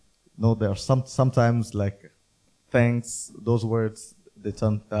No, there are sometimes like thanks. Those words they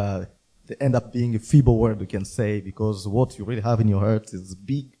they end up being a feeble word we can say because what you really have in your heart is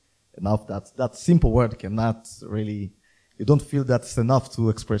big enough that that simple word cannot really. You don't feel that's enough to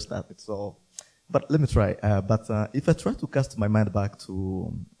express that. So, but let me try. If I try to cast my mind back to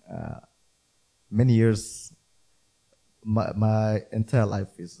many years, my entire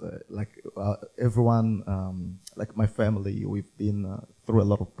life is everyone, like my family, we've been through a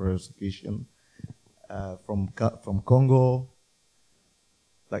lot of persecution from Congo.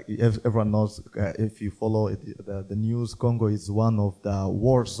 Like everyone knows, if you follow the news, Congo is one of the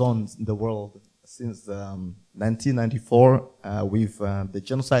war zones in the world since 1994 with the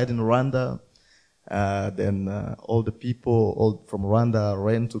genocide in Rwanda. Then all the people all from Rwanda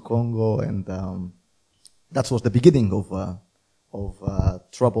ran to Congo, and that was the beginning of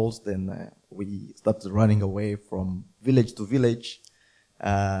troubles. Then we started running away from village to village.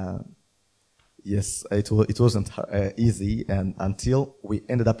 Yes, it wasn't easy, and until we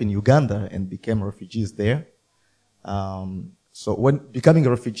ended up in Uganda and became refugees there. So when becoming a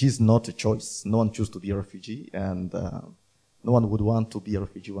refugee is not a choice, no one chooses to be a refugee, and no one would want to be a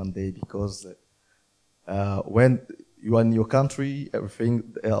refugee one day because when you are in your country,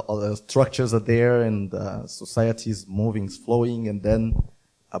 everything, all the structures are there, and society is moving, is flowing, and then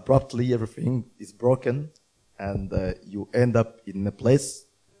abruptly everything is broken, and you end up in a place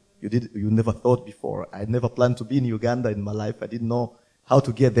you never thought before. I never planned to be in Uganda in my life. I didn't know how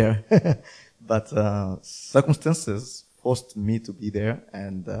to get there. But circumstances forced me to be there.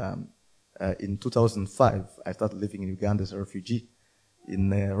 And in 2005, I started living in Uganda as a refugee,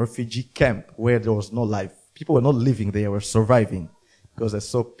 in a refugee camp where there was no life. People were not living, they were surviving. Because I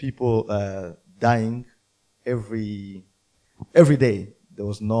saw people dying every day. There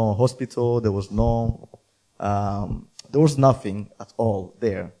was no hospital, there was nothing at all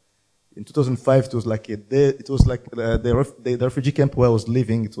there. In 2005, it was like the refugee camp where I was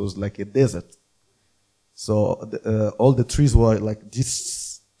living. It was like a desert. So all the trees were like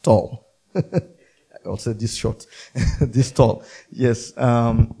this tall. I'll say this short, this tall. Yes.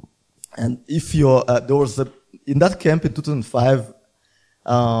 And if there was in that camp in 2005,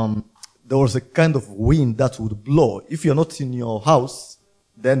 there was a kind of wind that would blow. If you're not in your house,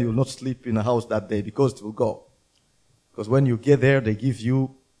 then you'll not sleep in a house that day because it will go. Because when you get there, they give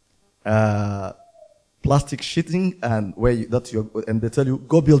you plastic sheeting, and and they tell you,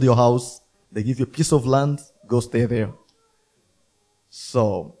 go build your house. They give you a piece of land, go stay there.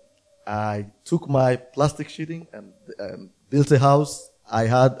 So I took my plastic sheeting and built a house. I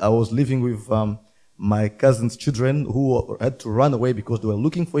was living with my cousin's children who had to run away because they were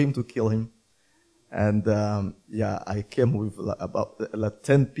looking for him to kill him. And I came with about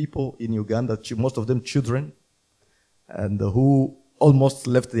 10 people in Uganda, most of them children, and who almost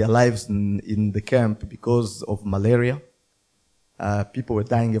left their lives in the camp because of malaria. People were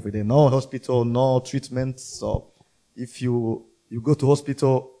dying every day. No hospital, no treatment. So if you go to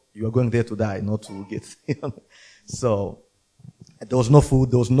hospital, you are going there to die, not to get. So there was no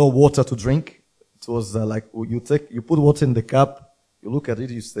food, there was no water to drink. It was like you put water in the cup, you look at it,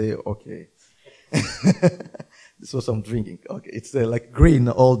 you say, okay, this was some drinking. Okay, it's like green,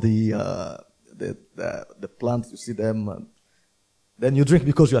 all the plants, you see them. Then you drink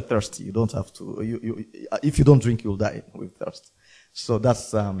because you are thirsty. You don't have to. If you don't drink, you'll die with thirst. So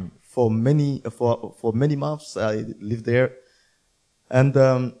that's for many months I lived there, and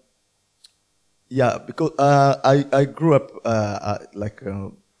because I grew up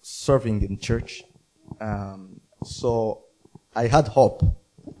serving in church, so I had hope,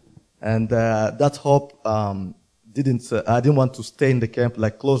 and that hope I didn't want to stay in the camp,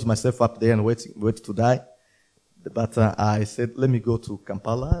 like close myself up there and wait to die. But I said, let me go to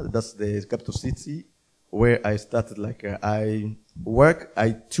Kampala. That's the capital city where I started. I work,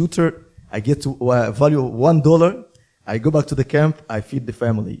 I tutor, I get to value $1. I go back to the camp, I feed the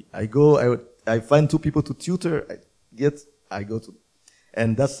family. I find 2 people to tutor, I go to,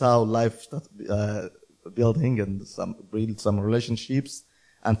 and that's how life started building and build some relationships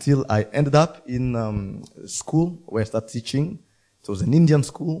until I ended up in school where I started teaching. It was an Indian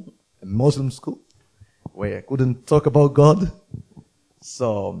school, a Muslim school, where I couldn't talk about God.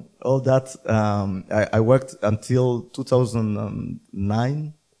 So all that, I worked until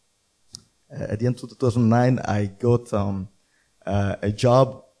 2009. At the end of 2009, I got a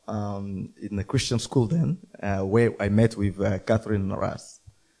job in a Christian school then, where I met with Catherine Naras.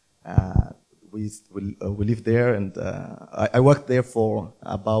 We lived there, and I worked there for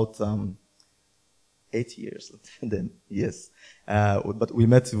about 8 years. Then, yes. But we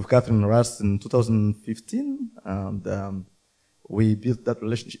met with Catherine Naras in 2015, and we built that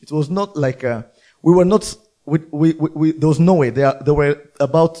relationship. It was not like, we were not, there was no way. There were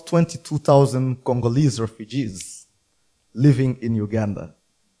about 22,000 Congolese refugees living in Uganda.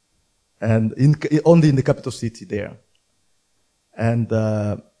 And only in the capital city there. And,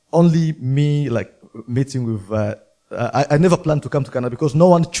 only me, like, meeting with, I never planned to come to Canada because no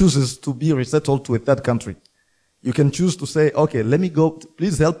one chooses to be resettled to a third country. You can choose to say, okay, let me go,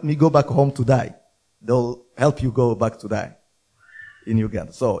 please help me go back home to die. They'll help you go back to die in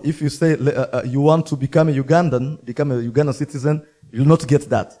Uganda. So if you say you want to become a Ugandan citizen, you'll not get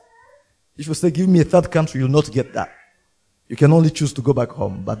that. If you say, give me a third country, you'll not get that. You can only choose to go back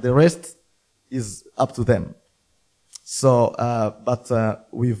home, but the rest is up to them. So, but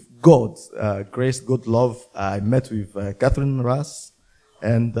with God's grace, God's love, I met with Catherine Rass,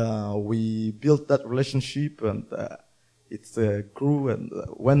 and we built that relationship, and it grew. And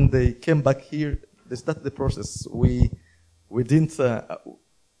when they came back here, they started the process. We didn't.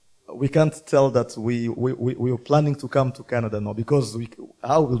 We can't tell that we were planning to come to Canada now, because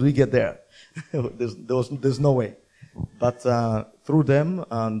how will we get there? there's no way. But through them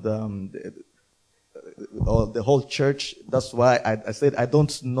and the whole church, that's why I said I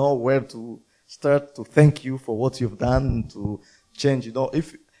don't know where to start to thank you for what you've done to change.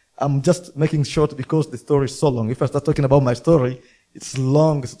 If I'm just making short because the story is so long. If I start talking about my story, it's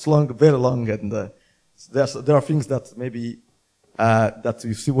long, very long, and there are things that maybe that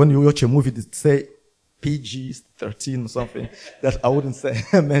you see when you watch a movie that say PG-13 or something that I wouldn't say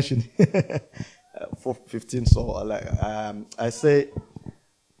mention for 15. So I say,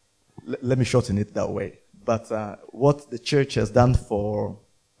 let me shorten it that way. But what the church has done for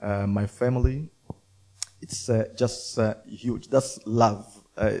my family, it's just huge. That's love.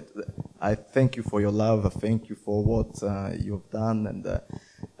 I thank you for your love. I thank you for what you've done.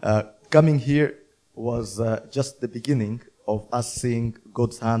 And coming here was just the beginning of us seeing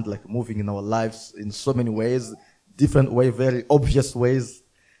God's hand like moving in our lives in so many ways, different ways, very obvious ways.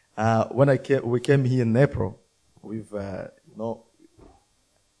 When we came here in April, we've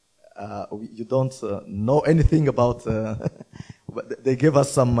you don't know anything about. But they gave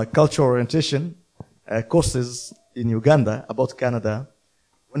us some cultural orientation courses in Uganda about Canada.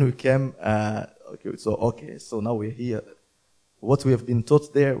 When we came, so now we're here. What we have been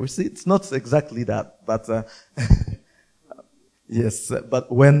taught there, we see it's not exactly that, but yes.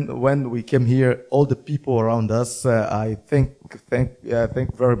 But when we came here, all the people around us, I thank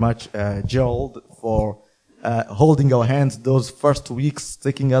very much Gerald for holding our hands those first weeks,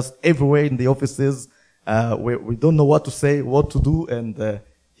 taking us everywhere in the offices. We don't know what to say, what to do, and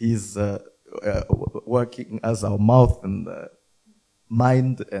he's working as our mouth and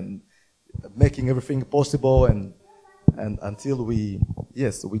mind and making everything possible, and until we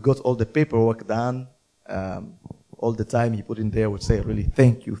got all the paperwork done. All the time he put in there would say, really,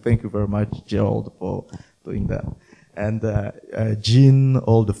 thank you very much, Gerald, for doing that. And Jean,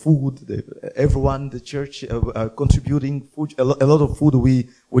 all the food, everyone, the church contributing food, a lot of food. We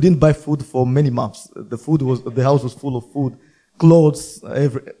didn't buy food for many months. The house was full of food, clothes,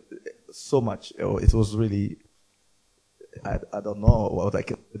 so much. It was really, I don't know what I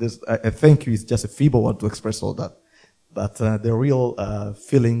can. I thank you is just a feeble word to express all that, but the real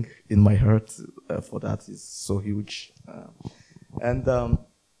feeling in my heart for that is so huge. And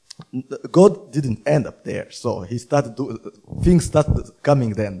God didn't end up there, so he started things started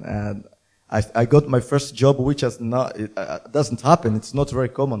coming then, and I got my first job, which has not doesn't happen. It's not very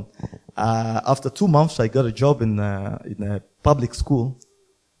common. After 2 months, I got a job in a public school.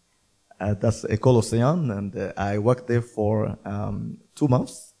 That's École Océan, and I worked there for 2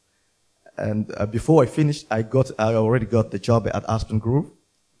 months. And before I finished, I already got the job at Aspen Grove,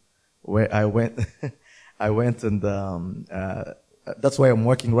 where I went. I went and that's why I'm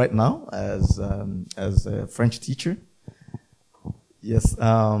working right now as a French teacher. Yes,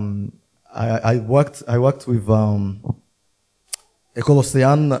 I worked with École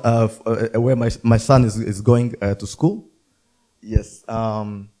Océan, where my son is going to school. Yes.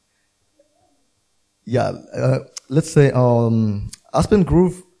 Let's say Aspen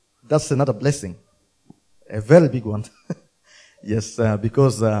Grove. That's another blessing, a very big one. Yes,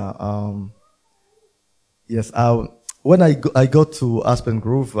 because when I got to Aspen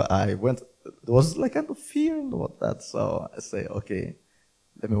Grove, I went. There was like kind of fear about that, so I say, okay,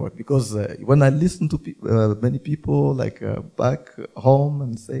 let me work. Because when I listen to many people like back home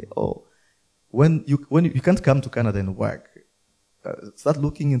and say, oh, when you can't come to Canada and work, start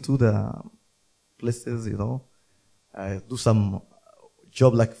looking into the places, do some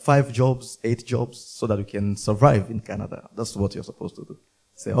job like 5 jobs, 8 jobs, so that you can survive in Canada. That's what you're supposed to do.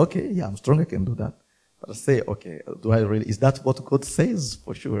 Say, okay, yeah, I'm strong, I can do that. But I say, okay, do I really, is that what God says?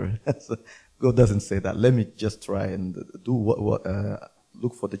 For sure. So God doesn't say that. Let me just try and do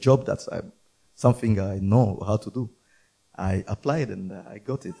look for the job that's something I know how to do. I applied and I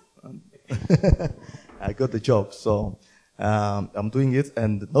got it. I got the job. So I'm doing it.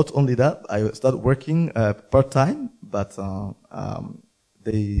 And not only that, I started working part-time, but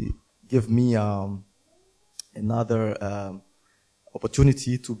they give me another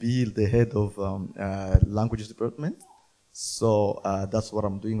opportunity to be the head of languages department. So that's what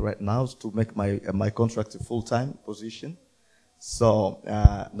I'm doing right now, is to make my contract a full-time position. So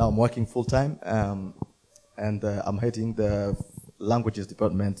now I'm working full-time, and I'm heading the languages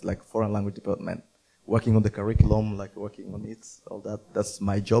department, like foreign language department, working on the curriculum, like working on it, all that. That's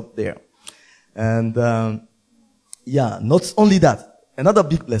my job there. And yeah, not only that, another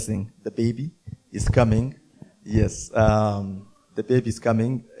big blessing, the baby is coming. Yes, the baby is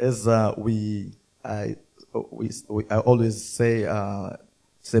coming. As I always say,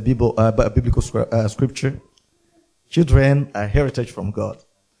 it's a biblical scripture. Children are heritage from God.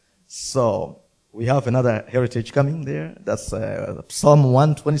 So we have another heritage coming there. That's Psalm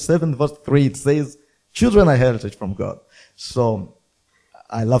 127, verse 3. It says, children are heritage from God. So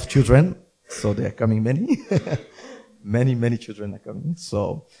I love children. So they are coming many. many children are coming.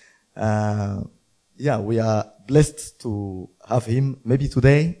 So yeah, we are blessed to have him maybe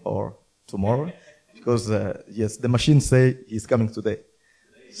today or tomorrow. Because, yes, the machine say he's coming today.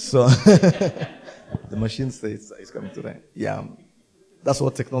 So the machine says he's coming today. Yeah. That's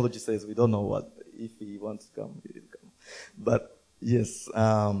what technology says. We don't know what. If he wants to come, he will come. But yes,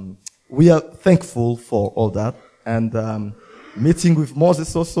 we are thankful for all that. And meeting with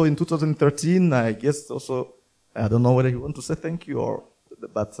Moses also in 2013, I guess also, I don't know whether you want to say thank you or,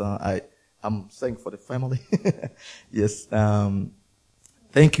 but I'm saying for the family. Yes.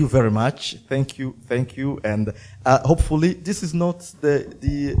 Thank you very much. Thank you. And hopefully this is not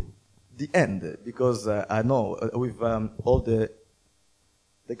the end, because I know with all the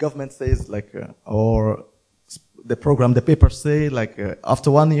government says like or the program, the papers say like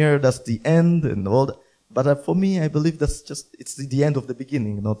after 1 year that's the end and all that. But for me, I believe that's just it's the end of the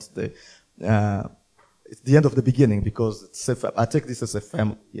beginning, not the it's the end of the beginning, because I take this as a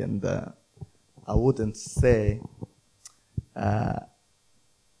family, and I wouldn't say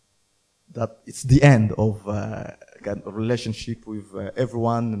that it's the end of kind of relationship with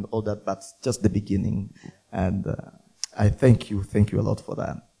everyone and all that, but just the beginning. And I thank you a lot for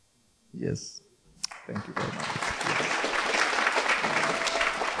that. Yes, thank you very much.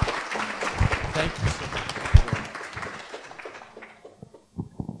 Thank you so much.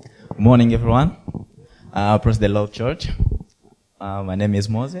 Good morning, everyone. Praise the Lord, Church. My name is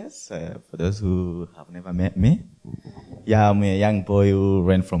Moses, for those who have never met me. Yeah, I'm a young boy who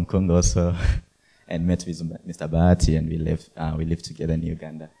ran from Congo, so, and met with Mr. Bertin, and we lived together in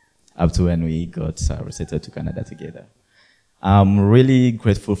Uganda, up to when we got resettled to Canada together. I'm really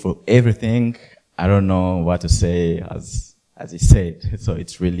grateful for everything. I don't know what to say, as he said, so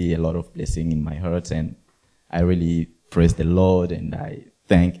it's really a lot of blessing in my heart, and I really praise the Lord, and I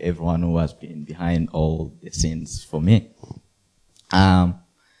thank everyone who has been behind all the scenes for me.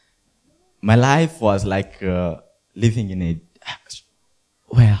 My life was like living in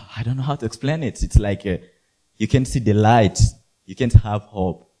I don't know how to explain it. It's like you can see the light, you can't have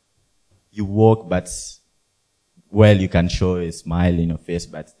hope. You walk, but you can show a smile in your face,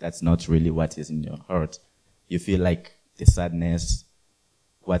 but that's not really what is in your heart. You feel like the sadness,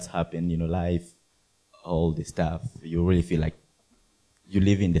 what's happened in your life, all the stuff. You really feel like you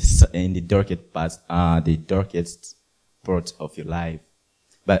live in the darkest part of your life.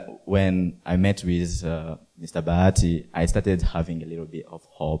 But when I met with Mr. Bahati, I started having a little bit of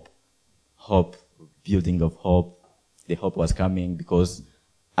hope, building of hope. The hope was coming because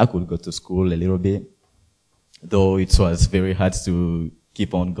I could go to school a little bit, though it was very hard to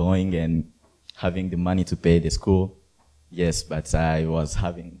keep on going and having the money to pay the school. Yes, but I was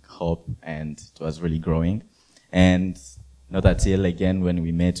having hope, and it was really growing. And not until again when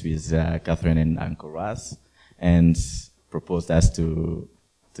we met with Catherine and Uncle Russ and proposed us to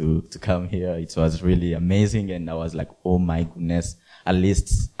come here. It was really amazing, and I was like, oh my goodness, at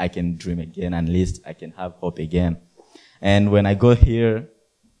least I can dream again, at least I can have hope again. And when I got here,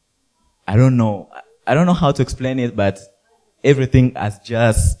 I don't know how to explain it, but everything has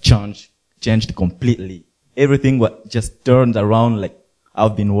just changed completely. Everything was just turned around. Like,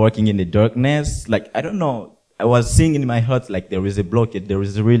 I've been working in the darkness. Like, I don't know. I was seeing in my heart like there is a blockade. There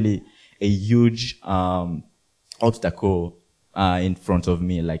is really a huge obstacle in front of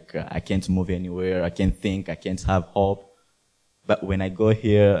me. Like, I can't move anywhere. I can't think. I can't have hope. But when I go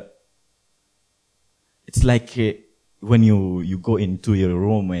here, it's like when you go into your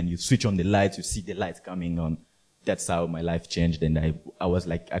room and you switch on the lights, you see the lights coming on. That's how my life changed. And I was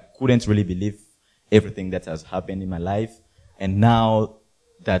like, I couldn't really believe everything that has happened in my life. And now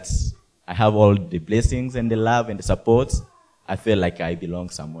that I have all the blessings and the love and the support, I feel like I belong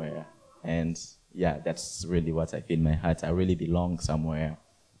somewhere. And yeah, that's really what I feel in my heart. I really belong somewhere.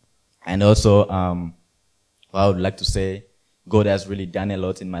 And also, I would like to say, God has really done a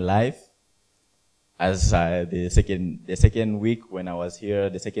lot in my life. As the second week when I was here,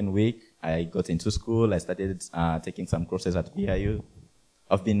 the second week I got into school. I started taking some courses at VIU.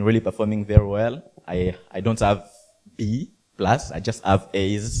 I've been really performing very well. I don't have B plus. I just have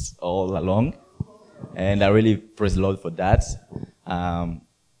A's all along, and I really praise the Lord for that. I'm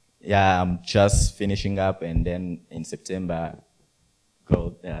just finishing up, and then in September,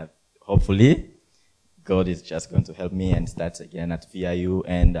 God, hopefully, God is just going to help me and start again at VIU.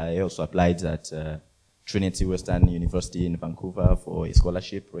 And I also applied at Trinity Western University in Vancouver for a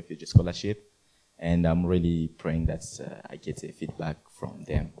scholarship, refugee scholarship. And I'm really praying that I get a feedback from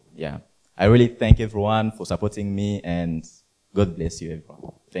them. Yeah. I really thank everyone for supporting me, and God bless you,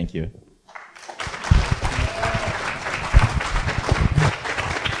 everyone. Thank you.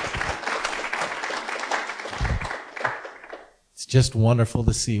 It's just wonderful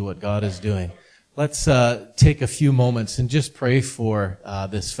to see what God is doing. Let's take a few moments and just pray for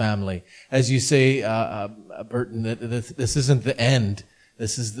this family. As you say, Bertin, this isn't the end.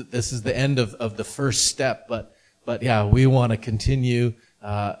 This is the end of the first step. But yeah, we want to continue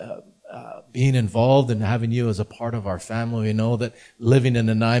being involved and having you as a part of our family. We know that living in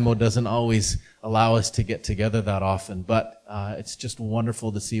Nanaimo doesn't always allow us to get together that often, but it's just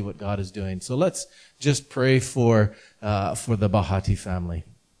wonderful to see what God is doing. So let's just pray for the Bahati family.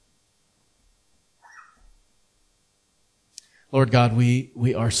 Lord God,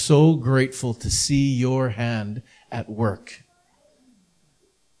 we are so grateful to see your hand at work.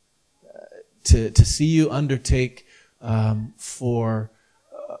 To see you undertake for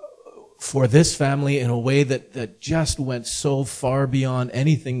this family in a way that just went so far beyond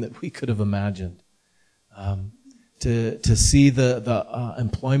anything that we could have imagined. To see the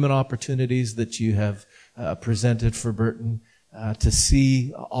employment opportunities that you have presented for Bertin, to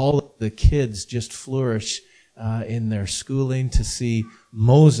see all of the kids just flourish in their schooling, to see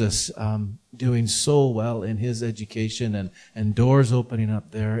Moses doing so well in his education and doors opening up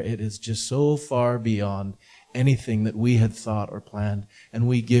there. It is just so far beyond anything that we had thought or planned. And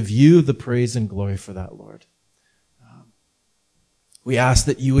we give you the praise and glory for that, Lord. We ask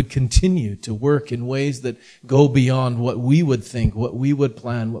that you would continue to work in ways that go beyond what we would think, what we would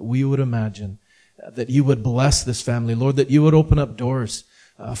plan, what we would imagine. That you would bless this family, Lord, that you would open up doors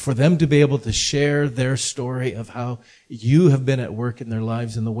for them to be able to share their story of how you have been at work in their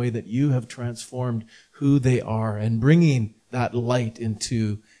lives in the way that you have transformed who they are and bringing that light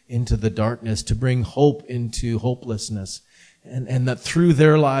into the darkness, to bring hope into hopelessness. And that through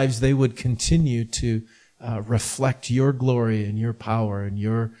their lives they would continue to reflect your glory and your power and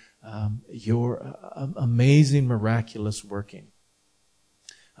your amazing, miraculous working.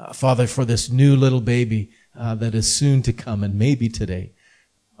 Father, for this new little baby that is soon to come and maybe today,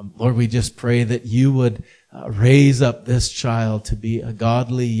 Lord, we just pray that you would raise up this child to be a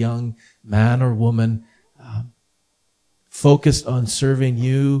godly young man or woman focused on serving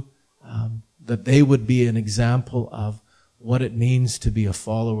you, that they would be an example of what it means to be a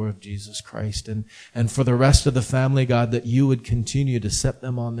follower of Jesus Christ. And for the rest of the family, God, that you would continue to set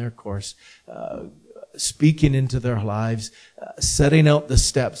them on their course, speaking into their lives, setting out the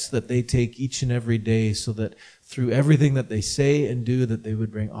steps that they take each and every day so that through everything that they say and do, that they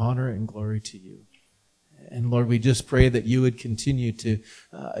would bring honor and glory to you. And Lord, we just pray that you would continue to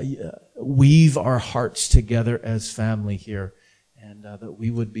weave our hearts together as family here, and that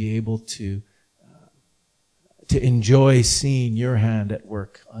we would be able to enjoy seeing your hand at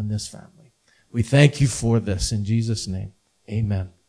work on this family. We thank you for this in Jesus' name. Amen.